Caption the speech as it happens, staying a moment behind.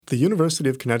The University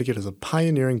of Connecticut is a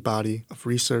pioneering body of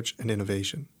research and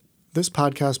innovation. This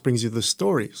podcast brings you the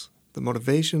stories, the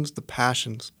motivations, the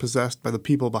passions possessed by the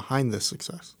people behind this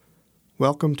success.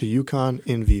 Welcome to UConn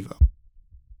in Vivo.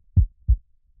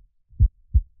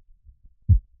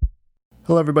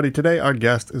 Hello everybody, today our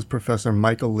guest is Professor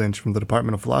Michael Lynch from the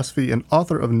Department of Philosophy and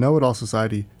author of Know-It-All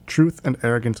Society, Truth and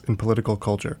Arrogance in Political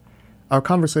Culture. Our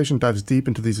conversation dives deep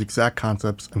into these exact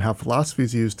concepts and how philosophy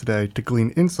is used today to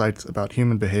glean insights about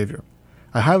human behavior.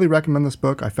 I highly recommend this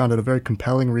book. I found it a very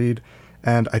compelling read,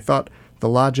 and I thought the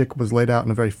logic was laid out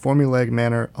in a very formulaic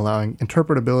manner, allowing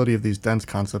interpretability of these dense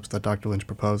concepts that Dr. Lynch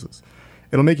proposes.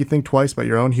 It'll make you think twice about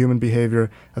your own human behavior,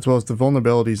 as well as the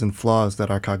vulnerabilities and flaws that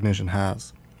our cognition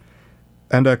has.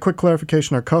 And a quick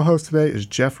clarification, our co-host today is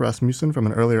Jeff Rasmussen from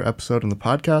an earlier episode in the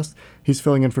podcast. He's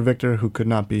filling in for Victor, who could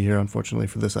not be here, unfortunately,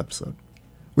 for this episode.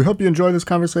 We hope you enjoy this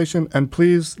conversation, and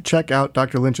please check out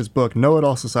Dr. Lynch's book,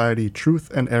 Know-It-All Society, Truth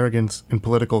and Arrogance in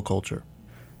Political Culture.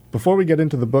 Before we get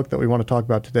into the book that we want to talk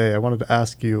about today, I wanted to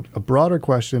ask you a broader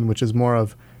question, which is more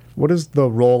of, what is the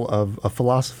role of a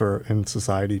philosopher in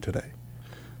society today?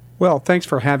 Well, thanks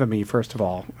for having me, first of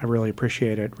all. I really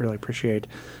appreciate it. Really appreciate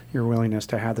your willingness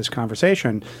to have this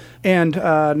conversation. And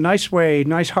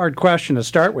nice hard question to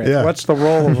start with. Yeah. What's the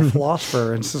role of a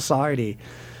philosopher in society?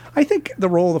 I think the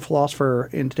role of the philosopher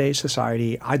in today's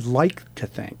society, I'd like to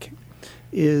think,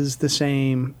 is the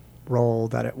same role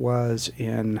that it was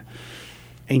in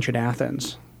ancient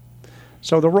Athens.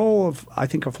 So the role of, I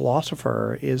think, a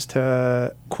philosopher is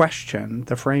to question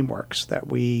the frameworks that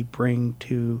we bring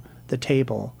to the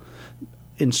table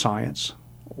in science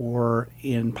or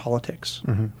in politics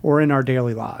or in our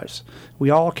daily lives. We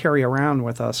all carry around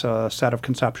with us a set of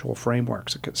conceptual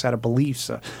frameworks, a set of beliefs,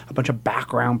 a bunch of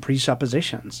background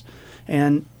presuppositions.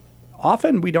 And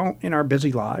often we don't, in our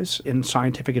busy lives, in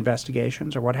scientific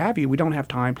investigations or what have you, we don't have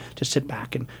time to sit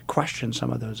back and question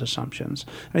some of those assumptions.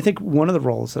 And I think one of the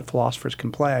roles that philosophers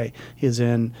can play is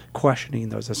in questioning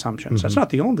those assumptions. That's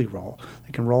not the only role.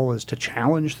 The role is to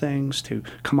challenge things, to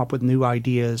come up with new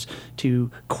ideas, to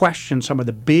question some of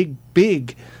the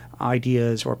big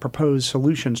ideas or propose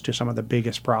solutions to some of the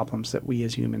biggest problems that we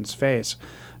as humans face.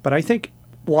 But I think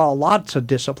while lots of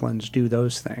disciplines do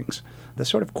those things, the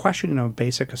sort of questioning of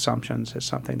basic assumptions is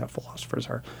something that philosophers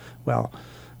are,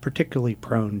 particularly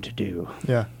prone to do.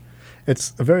 Yeah.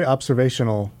 It's a very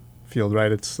observational field,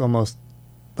 right? It's almost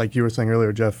like you were saying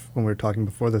earlier, Jeff, when we were talking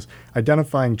before this,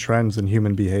 identifying trends in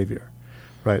human behavior,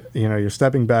 right? You know, you're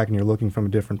stepping back and you're looking from a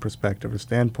different perspective or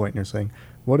standpoint, and you're saying,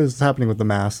 what is happening with the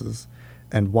masses,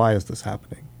 and why is this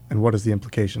happening? And what is the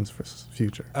implications for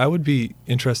future? I would be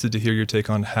interested to hear your take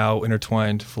on how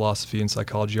intertwined philosophy and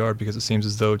psychology are, because it seems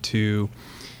as though to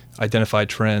identify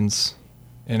trends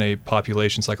in a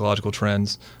population, psychological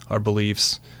trends, our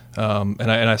beliefs,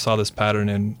 and I saw this pattern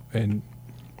in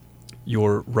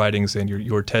your writings and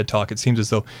your TED Talk. It seems as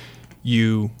though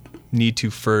you need to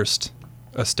first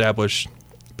establish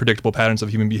predictable patterns of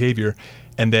human behavior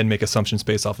and then make assumptions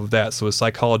based off of that. So is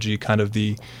psychology kind of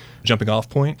the jumping off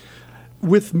point?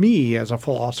 With me as a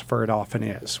philosopher, it often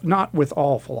is. Not with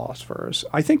all philosophers.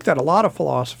 I think that a lot of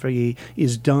philosophy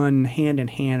is done hand in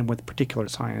hand with particular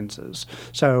sciences.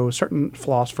 So certain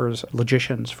philosophers,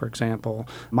 logicians, for example,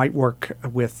 might work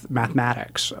with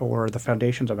mathematics or the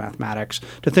foundations of mathematics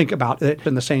to think about it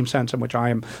in the same sense in which I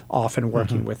am often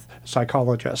working with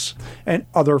psychologists. And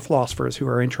other philosophers who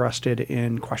are interested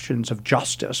in questions of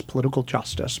justice, political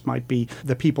justice, might be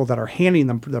the people that are handing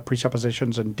them the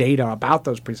presuppositions and data about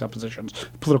those presuppositions,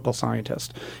 political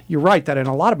scientists. You're right that in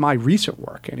a lot of my recent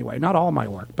work, anyway, not all my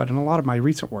work, but in a lot of my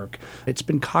recent work, it's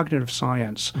been cognitive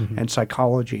science and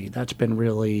psychology that's been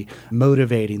really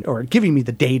motivating or giving me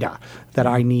the data that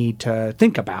I need to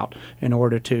think about in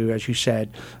order to, as you said,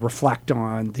 reflect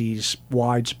on these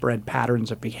widespread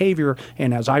patterns of behavior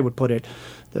and, as I would put it,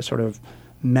 the sort of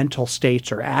mental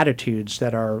states or attitudes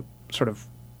that are sort of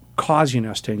causing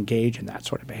us to engage in that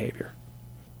sort of behavior.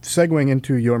 Segueing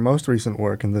into your most recent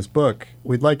work in this book,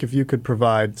 we'd like if you could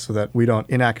provide, so that we don't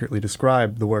inaccurately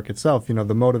describe the work itself,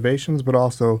 the motivations, but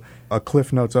also a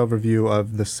Cliff Notes overview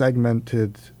of the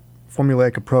segmented,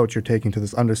 formulaic approach you're taking to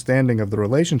this understanding of the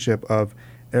relationship of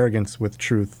arrogance with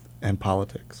truth and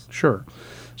politics. Sure.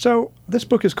 So this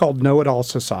book is called Know-It-All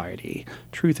Society,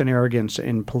 Truth and Arrogance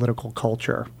in Political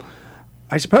Culture.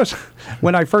 I suppose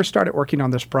when I first started working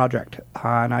on this project,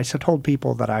 and I told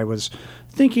people that I was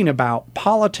thinking about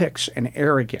politics and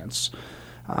arrogance,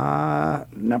 a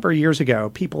number of years ago,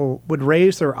 people would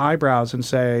raise their eyebrows and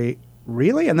say,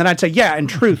 really? And then I'd say, yeah, and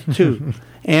truth, too.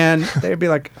 And they'd be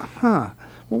like,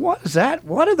 Well, what is that?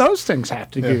 What do those things have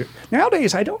to do?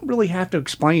 Nowadays, I don't really have to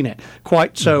explain it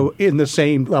quite so in the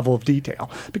same level of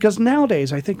detail. Because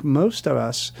nowadays, I think most of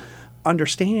us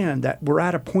understand that we're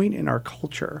at a point in our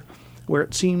culture where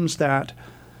it seems that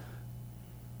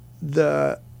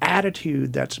the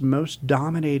attitude that's most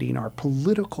dominating our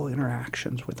political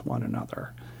interactions with one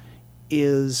another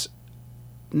is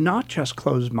not just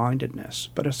closed-mindedness,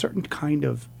 but a certain kind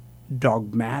of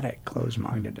dogmatic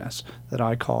closed-mindedness that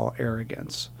I call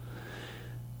arrogance.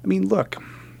 I mean, look,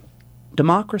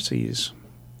 democracies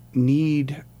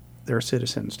need their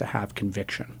citizens to have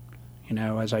conviction. You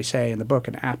know, as I say in the book,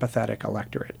 an apathetic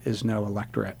electorate is no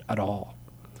electorate at all.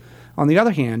 On the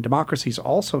other hand, democracies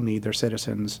also need their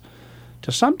citizens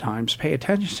to sometimes pay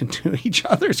attention to each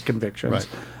other's convictions,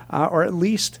 or at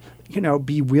least, you know,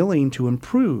 be willing to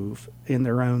improve in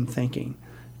their own thinking,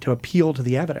 to appeal to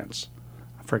the evidence,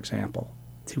 for example,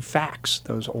 to facts,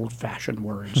 those old-fashioned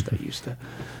words that used to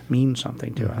mean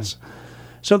something to us.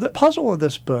 So the puzzle of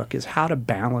this book is how to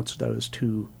balance those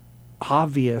two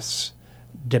obvious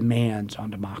demands on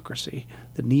democracy,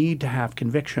 the need to have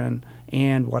conviction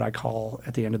and what I call,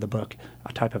 at the end of the book,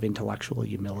 a type of intellectual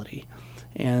humility.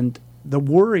 And the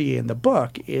worry in the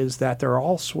book is that there are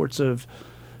all sorts of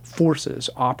forces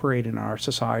operating in our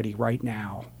society right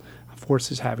now,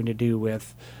 forces having to do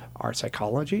with our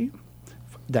psychology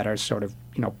that are sort of,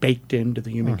 you know, baked into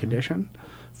the human condition,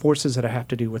 forces that have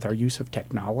to do with our use of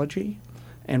technology,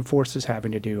 and forces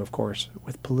having to do, of course,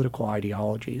 with political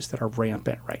ideologies that are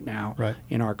rampant right now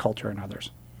in our culture and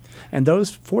others. And those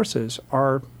forces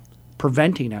are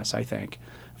preventing us, I think,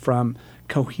 from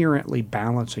coherently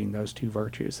balancing those two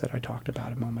virtues that I talked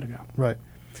about a moment ago. Right.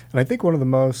 And I think one of the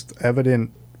most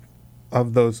evident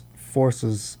of those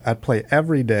forces at play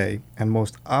every day, and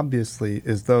most obviously,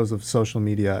 is those of social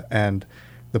media and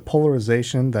the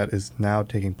polarization that is now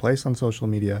taking place on social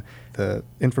media, the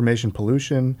information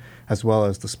pollution, as well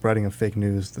as the spreading of fake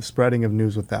news, the spreading of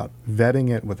news without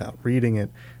vetting it, without reading it.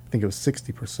 I think it was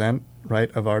 60%, right,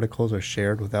 of articles are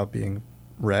shared without being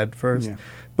read first. Yeah.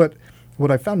 But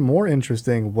what I found more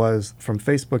interesting was from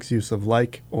Facebook's use of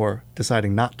like, or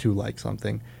deciding not to like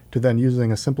something, to then using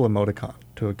a simple emoticon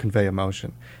to convey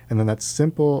emotion. And then that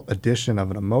simple addition of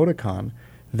an emoticon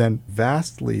then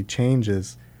vastly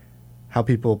changes how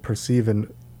people perceive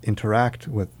and interact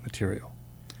with material.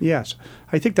 Yes,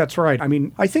 I think that's right. I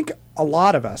mean, I think a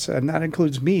lot of us, and that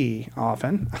includes me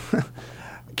often,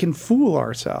 can fool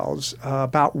ourselves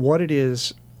about what it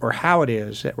is or how it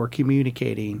is that we're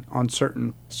communicating on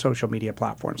certain social media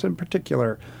platforms. In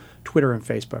particular, Twitter and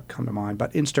Facebook come to mind,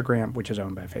 but Instagram, which is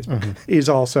owned by Facebook, is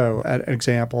also an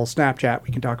example. Snapchat, we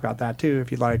can talk about that too if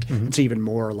you'd like. It's even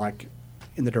more like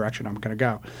in the direction I'm going to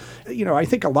go. You know, I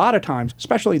think a lot of times,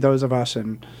 especially those of us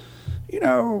in, you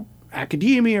know,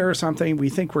 academia or something, we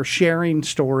think we're sharing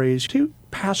stories to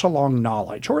pass along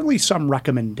knowledge, or at least some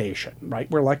recommendation,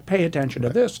 right? We're like, pay attention to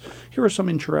this. Here are some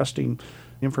interesting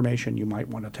information you might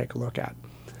want to take a look at.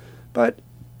 But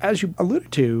as you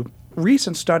alluded to,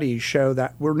 recent studies show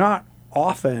that we're not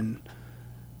often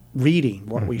reading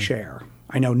what we share.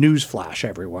 I know, newsflash,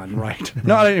 everyone, right?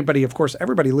 Not anybody, of course,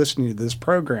 everybody listening to this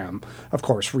program, of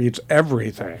course, reads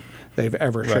everything they've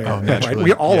ever shared. Right?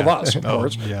 We, all of us, of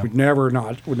course. We'd never,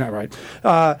 right?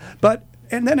 But,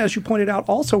 and then as you pointed out,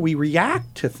 also we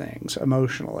react to things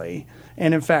emotionally.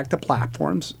 And in fact, the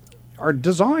platforms are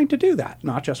designed to do that,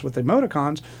 not just with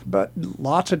emoticons, but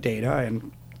lots of data,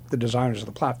 and the designers of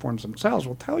the platforms themselves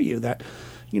will tell you that,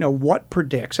 you know, what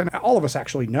predicts, and all of us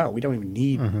actually know, we don't even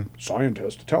need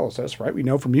scientists to tell us this, right? We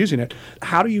know from using it.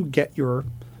 How do you get your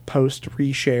post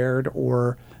reshared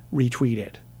or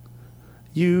retweeted?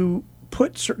 You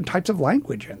put certain types of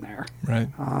language in there. Right.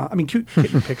 I mean, cute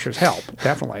kitten pictures help,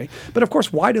 definitely. But of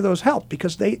course, why do those help?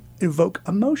 Because they evoke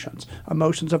emotions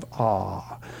of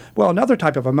awe. Well, another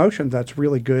type of emotion that's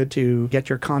really good to get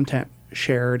your content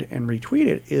shared and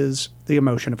retweeted is the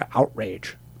emotion of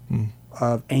outrage,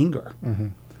 of anger.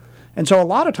 And so a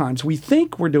lot of times we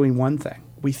think we're doing one thing.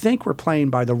 We think we're playing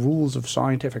by the rules of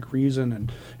scientific reason and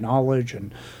knowledge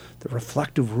and the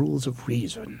reflective rules of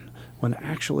reason, when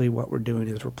actually what we're doing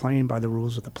is we're playing by the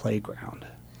rules of the playground.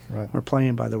 Right. We're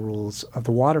playing by the rules of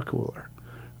the water cooler.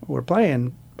 We're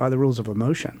playing by the rules of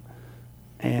emotion.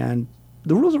 And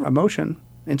the rules of emotion,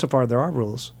 insofar there are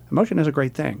rules, emotion is a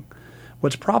great thing.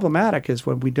 What's problematic is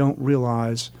when we don't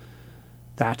realize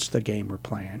that's the game we're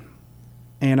playing.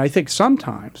 And I think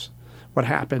sometimes what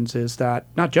happens is that,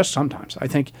 not just sometimes, I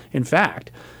think, in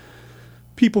fact,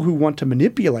 people who want to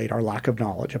manipulate our lack of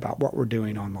knowledge about what we're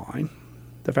doing online,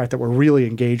 the fact that we're really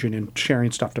engaging in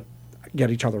sharing stuff to get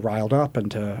each other riled up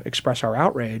and to express our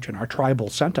outrage and our tribal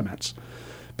sentiments,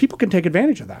 people can take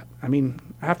advantage of that. I mean,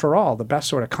 after all, the best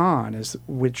sort of con is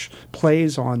which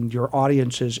plays on your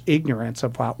audience's ignorance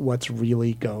about what's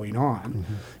really going on.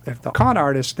 If the con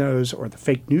artist knows, or the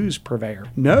fake news purveyor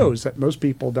knows that most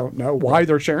people don't know why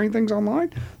they're sharing things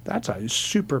online, that's a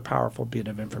super powerful bit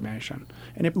of information.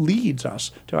 And it leads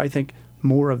us to, I think,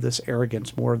 more of this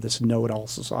arrogance, more of this know-it-all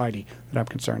society that I'm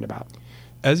concerned about.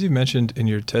 As you mentioned in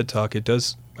your TED Talk, it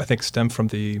does, I think, stem from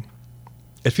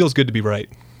it feels good to be right.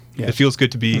 Yes. It feels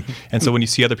good to be, and so when you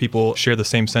see other people share the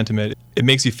same sentiment, it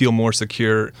makes you feel more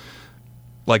secure.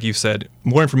 Like you said,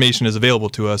 more information is available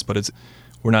to us, but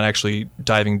we're not actually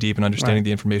diving deep and understanding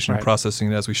the information and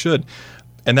processing it as we should.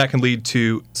 And that can lead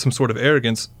to some sort of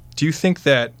arrogance. Do you think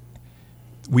that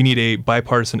we need a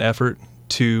bipartisan effort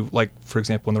to, like, for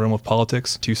example, in the realm of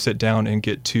politics, to sit down and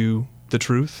get to the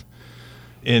truth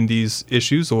in these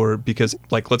issues? Or because,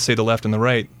 like, let's say the left and the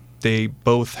right, they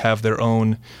both have their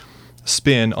own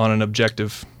spin on an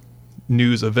objective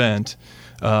news event.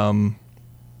 Does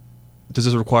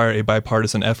this require a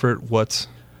bipartisan effort? What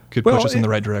could push us in the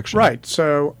right direction? Right.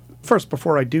 So first,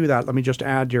 before I do that, let me just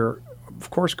add, you're, of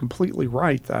course, completely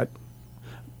right that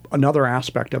another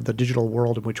aspect of the digital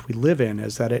world in which we live in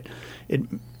is that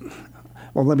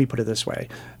well, let me put it this way.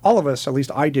 All of us, at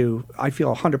least I do, I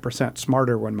feel 100%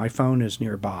 smarter when my phone is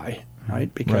nearby,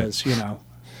 right? Because,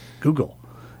 Google.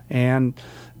 And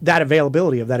that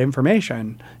availability of that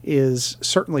information is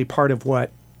certainly part of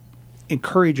what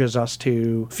encourages us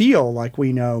to feel like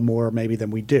we know more maybe than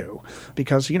we do.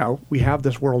 Because, we have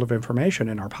this world of information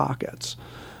in our pockets.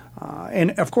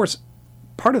 And, of course,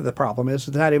 part of the problem is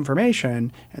that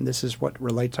information, and this is what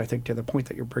relates, I think, to the point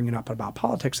that you're bringing up about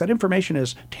politics, that information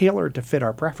is tailored to fit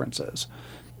our preferences.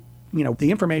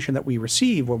 The information that we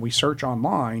receive when we search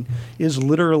online is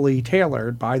literally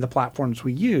tailored by the platforms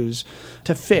we use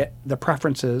to fit the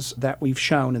preferences that we've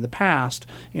shown in the past,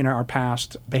 in our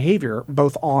past behavior,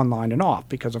 both online and off,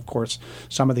 because, of course,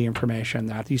 some of the information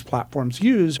that these platforms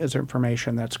use is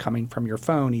information that's coming from your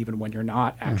phone, even when you're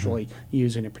not actually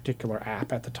using a particular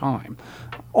app at the time.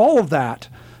 All of that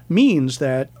means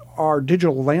that our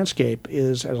digital landscape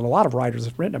is, as a lot of writers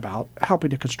have written about, helping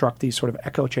to construct these sort of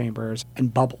echo chambers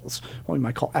and bubbles, what we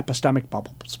might call epistemic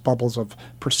bubbles of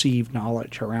perceived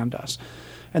knowledge around us.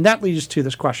 And that leads to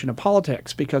this question of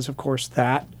politics, because, of course,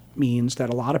 that means that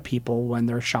a lot of people, when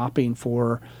they're shopping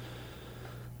for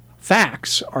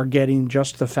facts, are getting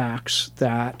just the facts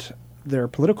that their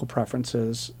political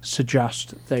preferences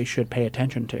suggest they should pay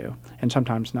attention to, and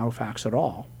sometimes no facts at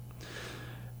all.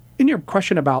 In your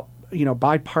question about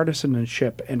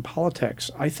bipartisanship in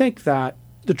politics, I think that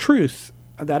the truth,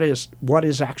 that is what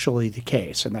is actually the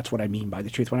case, and that's what I mean by the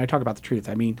truth. When I talk about the truth,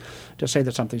 I mean to say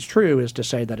that something's true is to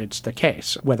say that it's the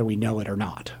case, whether we know it or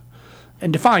not.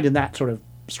 And defined in that sort of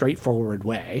straightforward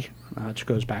way, which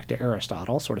goes back to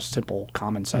Aristotle, sort of simple,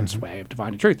 common sense way of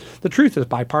defining truth. The truth is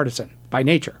bipartisan by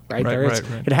nature, right? Right.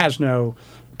 It has no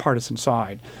partisan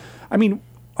side. I mean,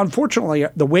 unfortunately,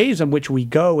 the ways in which we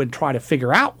go and try to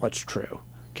figure out what's true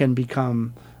can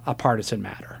become a partisan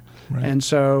matter. Right. And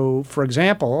so, for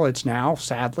example, it's now,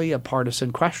 sadly, a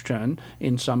partisan question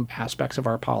in some aspects of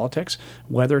our politics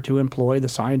whether to employ the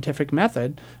scientific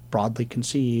method, broadly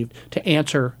conceived, to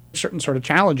answer certain sort of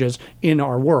challenges in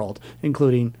our world,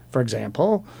 including, for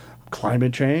example,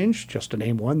 climate change, just to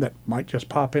name one that might just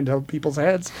pop into people's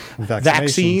heads,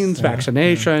 vaccines,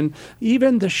 vaccination,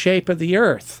 even the shape of the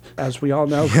earth. As we all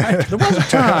know, right? There was a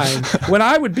time when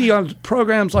I would be on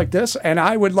programs like this and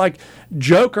I would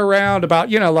joke around about,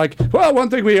 one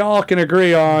thing we all can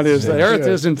agree on is the earth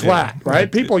isn't flat,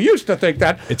 right? People used to think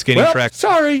that. It's getting tracked.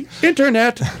 Sorry,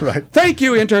 internet. Right. Thank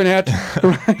you, internet.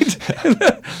 Right?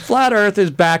 Flat earth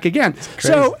is back again.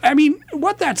 So, I mean,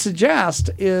 what that suggests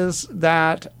is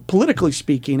that politically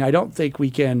speaking, I don't think we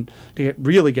can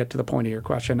really get to the point of your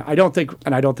question. I don't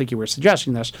think you were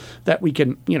suggesting this, that we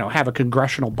can, have a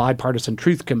congressional bipartisan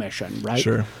truth commission, right?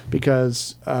 Sure.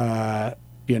 Because,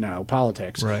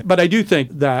 politics. Right. But I do think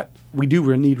that we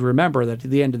do need to remember that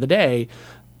at the end of the day,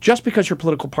 just because your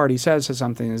political party says that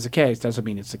something is the case doesn't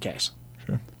mean it's the case.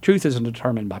 Sure. Truth isn't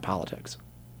determined by politics.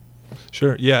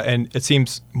 Sure. Yeah. And it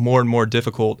seems more and more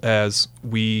difficult as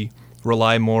we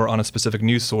rely more on a specific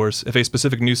news source. If a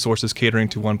specific news source is catering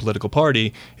to one political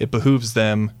party, it behooves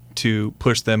them to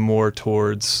push them more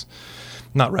towards,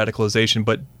 not radicalization,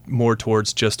 but more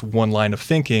towards just one line of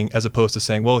thinking, as opposed to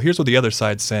saying, well, here's what the other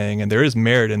side's saying, and there is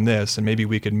merit in this, and maybe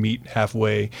we could meet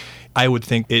halfway. I would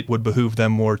think it would behoove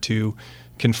them more to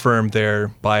confirm their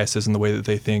biases in the way that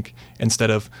they think,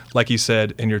 instead of, like you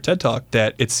said in your TED Talk,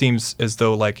 that it seems as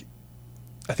though, I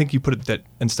think you put it that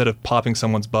instead of popping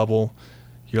someone's bubble,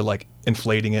 you're like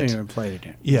inflating it. You're inflating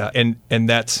it. Yeah, and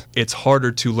it's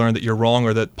harder to learn that you're wrong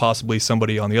or that possibly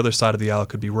somebody on the other side of the aisle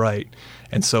could be right.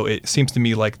 And so it seems to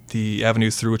me like the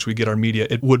avenues through which we get our media,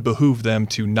 it would behoove them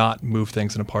to not move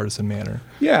things in a partisan manner.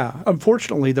 Yeah.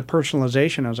 Unfortunately, the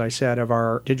personalization, as I said, of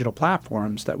our digital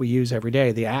platforms that we use every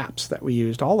day, the apps that we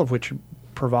use, all of which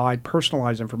provide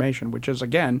personalized information, which is,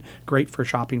 again, great for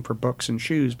shopping for books and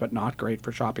shoes, but not great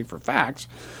for shopping for facts.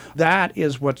 That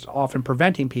is what's often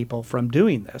preventing people from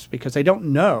doing this, because they don't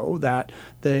know that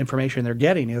the information they're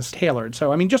getting is tailored.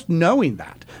 So, I mean, just knowing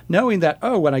that,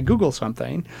 oh, when I Google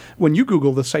something, when you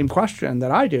Google the same question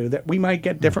that I do, that we might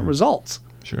get different results.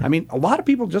 Sure. I mean, a lot of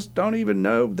people just don't even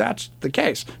know that's the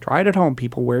case. Try it at home,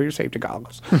 people. Wear your safety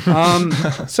goggles.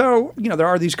 So, there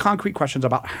are these concrete questions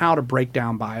about how to break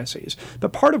down biases.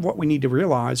 But part of what we need to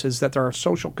realize is that there are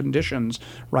social conditions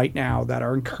right now that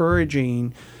are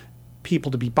encouraging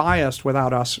people to be biased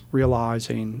without us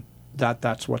realizing that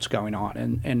that's what's going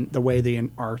on. And the way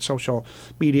our social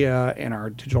media and our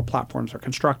digital platforms are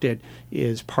constructed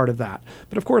is part of that.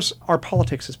 But, of course, our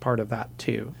politics is part of that,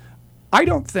 too. I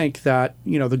don't think that,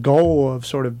 the goal of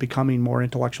sort of becoming more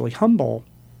intellectually humble,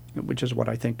 which is what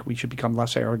I think we should become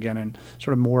less arrogant and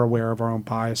sort of more aware of our own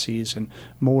biases and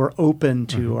more open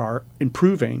to our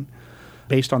improving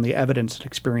based on the evidence and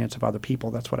experience of other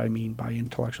people. That's what I mean by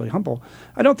intellectually humble.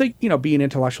 I don't think, being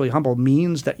intellectually humble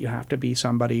means that you have to be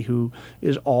somebody who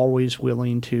is always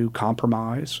willing to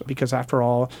compromise, because after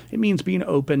all, it means being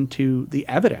open to the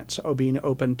evidence, or being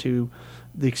open to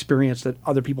the experience that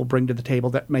other people bring to the table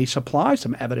that may supply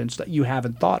some evidence that you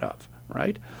haven't thought of,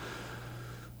 right?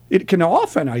 It can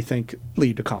often, I think,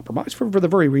 lead to compromise for the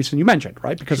very reason you mentioned,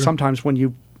 right? Because sometimes when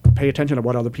you pay attention to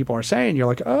what other people are saying, you're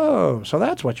like, oh, so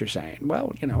that's what you're saying.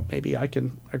 Well, maybe I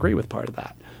can agree with part of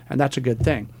that, and that's a good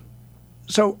thing.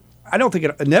 So I don't think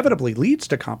it inevitably leads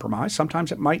to compromise.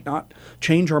 Sometimes it might not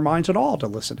change our minds at all to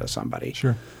listen to somebody.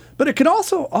 Sure. But it can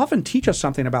also often teach us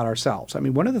something about ourselves. I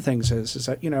mean, one of the things is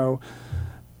that,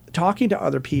 talking to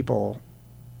other people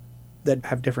that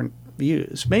have different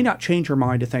views may not change your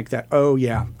mind to think that, oh,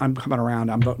 yeah, I'm coming around,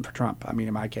 I'm voting for Trump. I mean,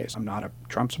 in my case, I'm not a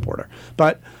Trump supporter.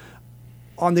 But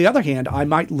on the other hand, I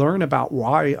might learn about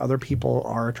why other people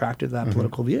are attracted to that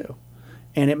political view.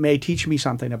 And it may teach me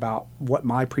something about what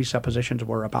my presuppositions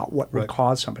were about what would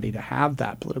cause somebody to have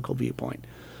that political viewpoint.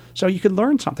 So you can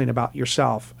learn something about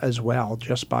yourself as well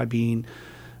just by being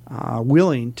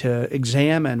willing to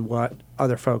examine what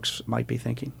other folks might be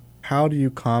thinking. How do you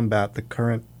combat the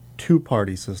current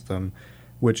two-party system,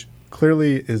 which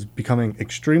clearly is becoming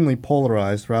extremely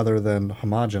polarized rather than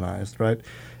homogenized, right?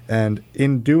 And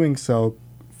in doing so,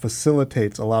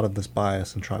 facilitates a lot of this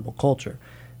bias in tribal culture.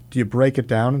 Do you break it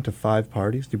down into 5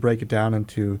 parties? Do you break it down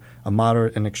into a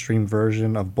moderate and extreme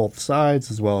version of both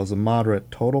sides, as well as a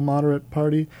total moderate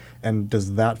party? And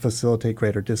does that facilitate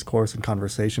greater discourse and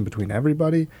conversation between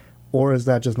everybody? Or is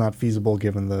that just not feasible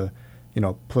given the,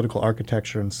 political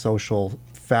architecture and social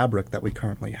fabric that we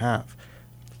currently have?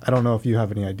 I don't know if you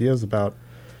have any ideas about,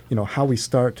 how we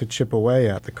start to chip away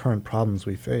at the current problems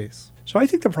we face. So I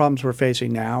think the problems we're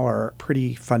facing now are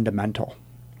pretty fundamental.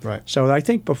 Right. So I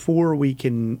think before we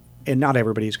can, and not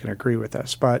everybody's going to agree with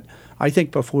this, but I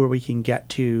think before we can get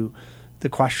to the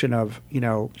question of,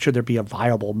 should there be a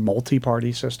viable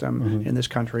multi-party system in this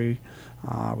country,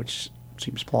 which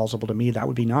seems plausible to me, that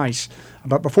would be nice.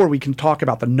 But before we can talk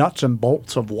about the nuts and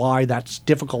bolts of why that's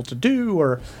difficult to do,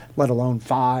 or let alone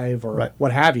 5 or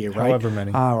what have you, right? However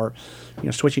many. Or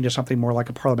switching to something more like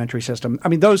a parliamentary system. I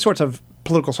mean, those sorts of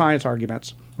political science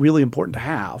arguments, really important to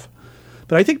have.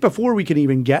 But I think before we can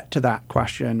even get to that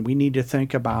question, we need to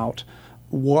think about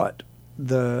what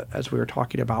as we were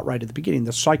talking about right at the beginning,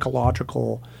 the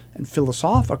psychological and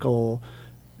philosophical,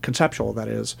 conceptual, that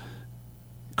is,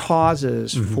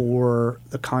 causes for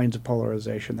the kinds of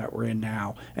polarization that we're in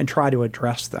now, and try to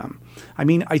address them. I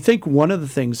mean, I think one of the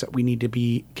things that we need to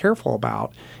be careful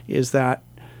about is that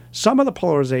some of the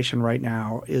polarization right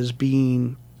now is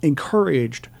being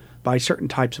encouraged by certain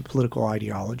types of political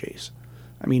ideologies.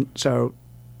 I mean, so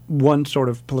one sort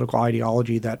of political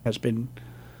ideology that has been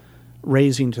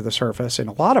raising to the surface in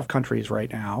a lot of countries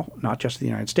right now, not just the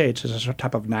United States, is a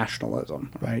type of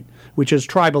nationalism, right? Which is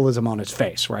tribalism on its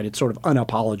face, right? It's sort of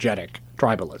unapologetic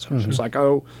tribalism. It's like,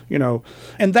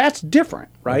 and that's different,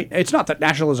 right? It's not that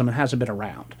nationalism hasn't been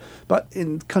around, but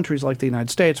in countries like the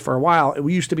United States for a while, it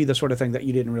used to be the sort of thing that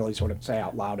you didn't really sort of say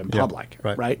out loud in public,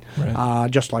 right?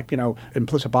 Just like,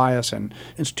 implicit bias and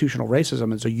institutional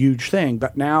racism is a huge thing,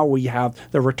 but now we have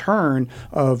the return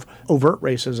of overt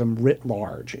racism writ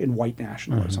large in white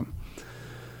nationalism.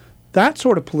 That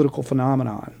sort of political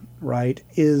phenomenon, right,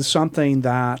 is something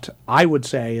that I would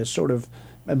say is sort of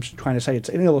I'm just trying to say it's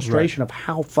an illustration of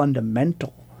how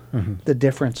fundamental the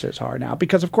differences are now.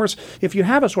 Because, of course, if you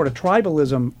have a sort of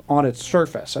tribalism on its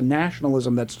surface, a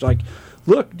nationalism that's like,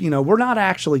 look, we're not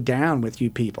actually down with you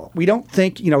people. We don't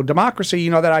think, democracy,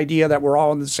 that idea that we're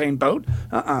all in the same boat.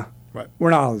 Right. We're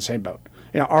not all in the same boat.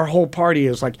 Our whole party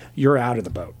is like, you're out of the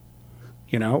boat,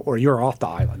 or you're off the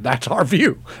island. That's our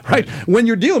view, right? When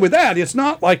you're dealing with that, it's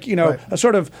not like, a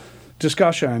sort of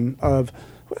discussion of,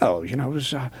 well,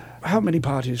 how many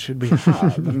parties should we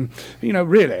have? And,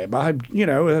 really,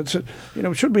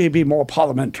 should we be more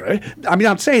parliamentary? I mean,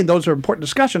 I'm saying those are important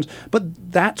discussions,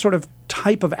 but that sort of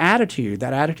type of attitude,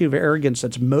 that attitude of arrogance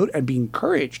that's and being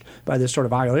encouraged by this sort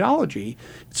of ideology,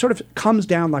 it sort of comes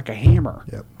down like a hammer,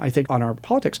 I think, on our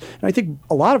politics. And I think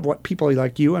a lot of what people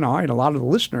like you and I and a lot of the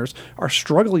listeners are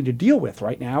struggling to deal with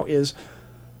right now is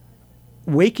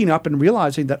waking up and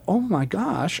realizing that, oh my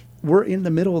gosh, we're in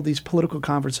the middle of these political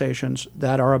conversations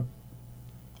that are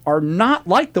not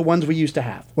like the ones we used to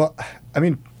have. Well, I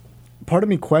mean, part of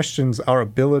me questions our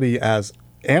ability as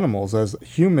animals, as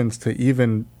humans, to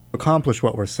even accomplish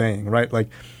what we're saying, right? Like,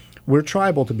 we're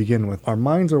tribal to begin with. Our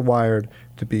minds are wired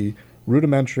to be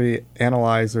rudimentary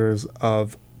analyzers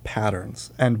of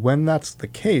patterns. And when that's the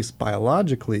case,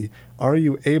 biologically, are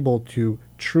you able to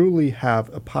truly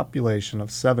have a population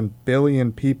of 7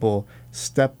 billion people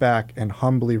step back and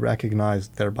humbly recognize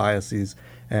their biases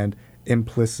and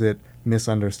implicit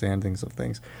misunderstandings of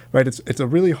things, right? It's a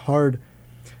really hard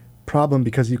problem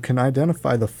because you can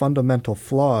identify the fundamental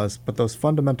flaws, but those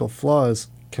fundamental flaws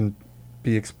can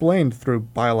be explained through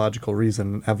biological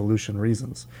reason and evolution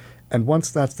reasons. And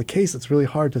once that's the case, it's really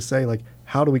hard to say, like,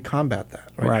 how do we combat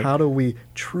that, right? How do we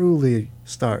truly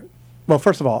start? Well,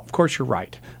 first of all, of course, you're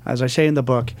right. As I say in the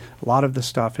book, a lot of the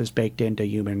stuff is baked into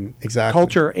human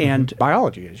culture and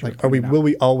biology. As like, will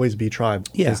we always be tribal?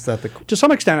 Yeah. Is that to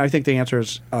some extent, I think the answer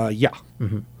is yeah.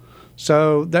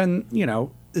 So then,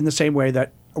 in the same way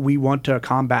that we want to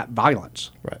combat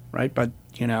violence, right? But,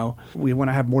 we want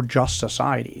to have more just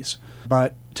societies.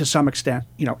 But to some extent,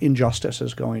 injustice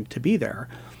is going to be there.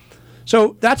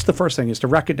 So that's the first thing, is to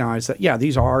recognize that,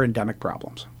 these are endemic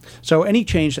problems. So any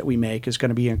change that we make is going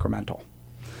to be incremental.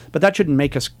 But that shouldn't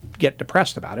make us get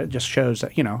depressed about it. It just shows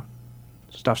that,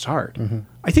 stuff's hard.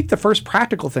 I think the first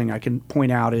practical thing I can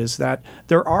point out is that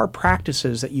there are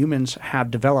practices that humans have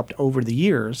developed over the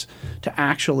years to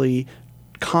actually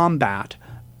combat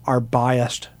our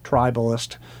biased,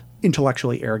 tribalist,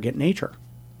 intellectually arrogant nature.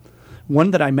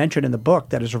 One that I mentioned in the book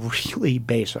that is really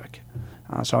basic,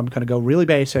 so I'm going to go really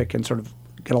basic and sort of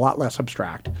get a lot less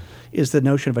abstract, is the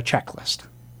notion of a checklist.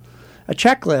 A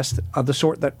checklist of the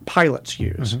sort that pilots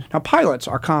use. Now, pilots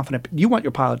are confident. You want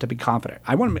your pilot to be confident.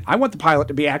 I want the pilot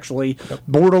to be actually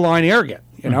borderline arrogant.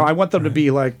 I want them to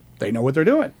be like, they know what they're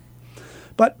doing.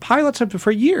 But pilots have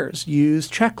for years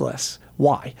used checklists.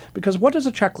 Why? Because what does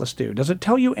a checklist do? Does it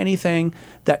tell you anything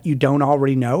that you don't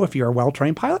already know if you're a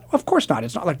well-trained pilot? Of course not.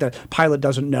 It's not like the pilot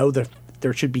doesn't know that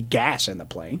there should be gas in the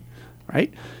plane,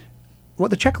 right?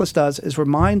 What the checklist does is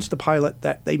reminds the pilot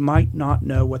that they might not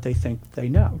know what they think they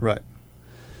know. Right.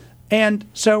 And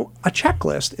so a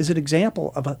checklist is an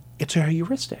example of it's a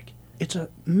heuristic. It's a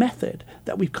method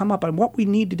that we've come up with. And what we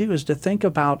need to do is to think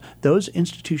about those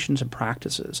institutions and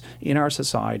practices in our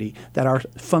society that are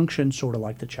function sort of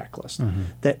like the checklist,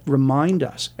 that remind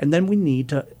us. And then we need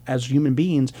to, as human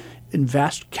beings,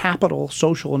 invest capital,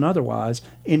 social and otherwise,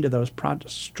 into those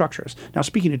structures. Now,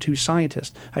 speaking to two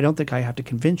scientists, I don't think I have to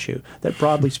convince you that,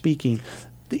 broadly speaking,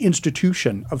 the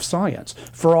institution of science,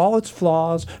 for all its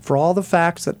flaws, for all the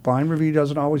facts that blind review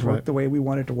doesn't always work the way we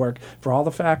want it to work, for all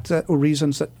the facts that, or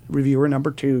reasons that reviewer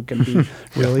number 2 can be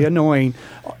really annoying.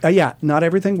 Not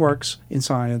everything works in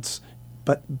science,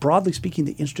 but broadly speaking,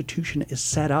 the institution is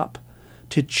set up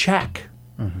to check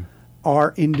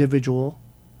our individual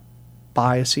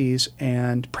biases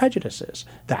and prejudices.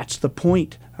 That's the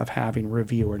point of having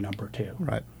reviewer number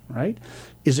 2. Right?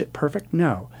 Is it perfect?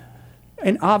 No.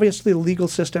 And obviously, the legal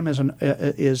system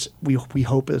we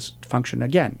hope is function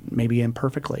again, maybe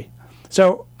imperfectly.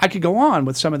 So I could go on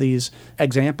with some of these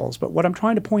examples, but what I'm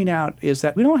trying to point out is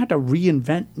that we don't have to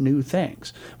reinvent new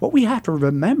things. What we have to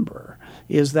remember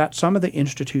is that some of the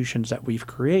institutions that we've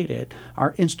created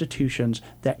are institutions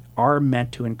that are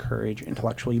meant to encourage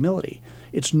intellectual humility.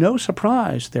 It's no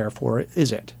surprise, therefore,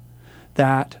 is it,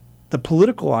 that the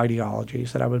political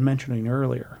ideologies that I was mentioning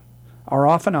earlier are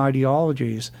often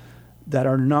ideologies that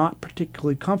are not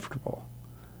particularly comfortable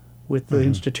with the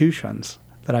institutions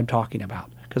that I'm talking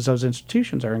about, because those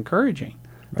institutions are encouraging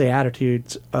the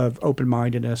attitudes of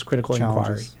open-mindedness, critical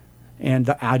inquiry, and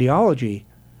the ideology,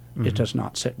 it does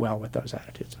not sit well with those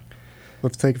attitudes.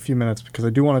 let's take a few minutes because I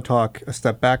do want to talk a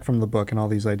step back from the book and all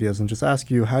these ideas and just ask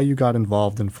you how you got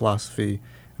involved in philosophy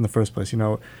in the first place.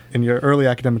 In your early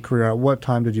academic career, at what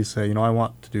time did you say, I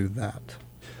want to do that?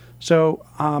 So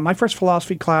my first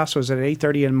philosophy class was at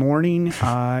 8:30 in the morning.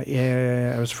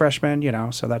 I was a freshman,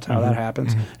 so that's how that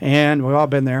happens. Mm-hmm. And we've all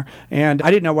been there. And I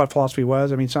didn't know what philosophy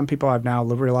was. I mean, some people I've now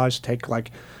realized take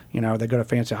they go to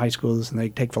fancy high schools and they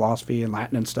take philosophy and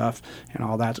Latin and stuff and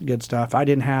all that good stuff. I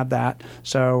didn't have that.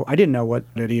 So I didn't know what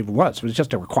it even was. It was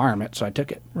just a requirement, so I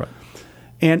took it. Right.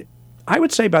 And I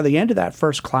would say by the end of that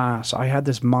first class, I had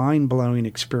this mind-blowing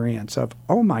experience of,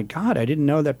 oh my God, I didn't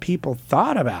know that people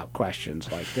thought about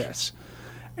questions like this.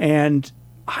 And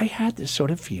I had this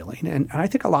sort of feeling, and I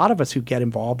think a lot of us who get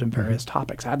involved in various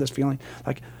topics had this feeling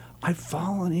like, I've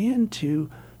fallen into,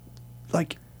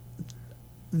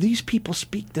 these people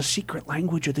speak the secret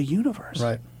language of the universe.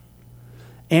 Right.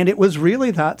 And it was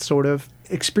really that sort of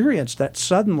experience that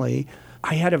suddenly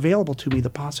I had available to me the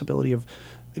possibility of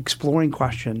exploring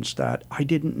questions that I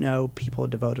didn't know people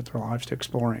had devoted their lives to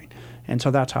exploring. And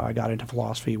so that's how I got into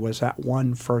philosophy, was that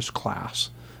one first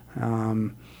class.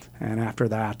 And after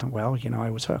that, I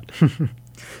was hooked. Do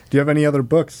you have any other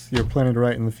books you're planning to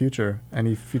write in the future?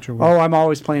 Any future work? Oh, I'm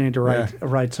always planning to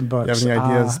write some books. Do you have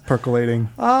any ideas percolating?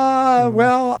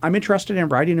 Well, I'm interested in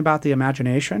writing about the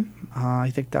imagination. I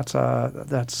think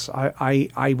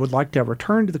I would like to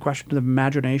return to the question of the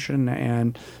imagination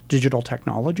and digital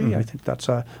technology. Mm-hmm. I think that's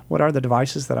what are the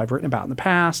devices that I've written about in the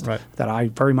past that I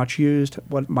very much used.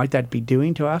 What might that be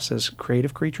doing to us as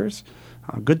creative creatures?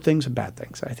 Good things and bad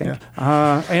things, I think.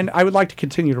 Yeah. And I would like to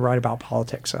continue to write about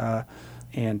politics.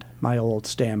 And my old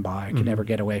standby, I can never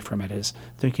get away from it, is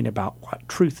thinking about what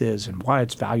truth is and why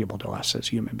it's valuable to us as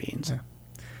human beings. Yeah.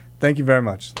 Thank you very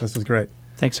much. This was great.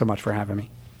 Thanks so much for having me.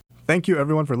 Thank you,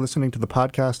 everyone, for listening to the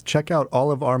podcast. Check out all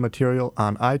of our material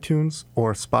on iTunes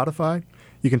or Spotify.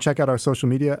 You can check out our social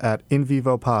media at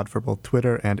InVivoPod for both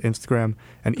Twitter and Instagram,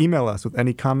 and email us with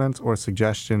any comments or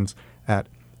suggestions at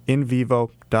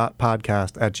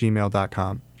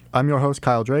invivo.podcast@gmail.com. I'm your host,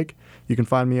 Kyle Drake. You can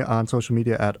find me on social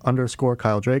media at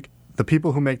 _Kyle Drake. The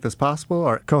people who make this possible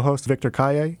are co-host Victor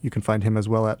Kaye. You can find him as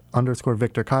well at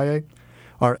 _Victor Kaye.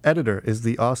 Our editor is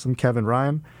the awesome Kevin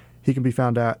Ryan. He can be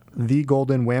found at The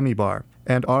Golden Whammy Bar.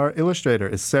 And our illustrator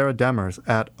is Sarah Demers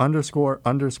at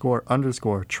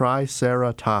 ___try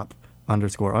Sarah Top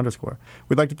 __.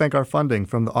 We'd like to thank our funding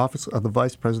from the Office of the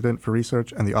Vice President for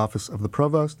Research and the Office of the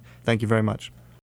Provost. Thank you very much.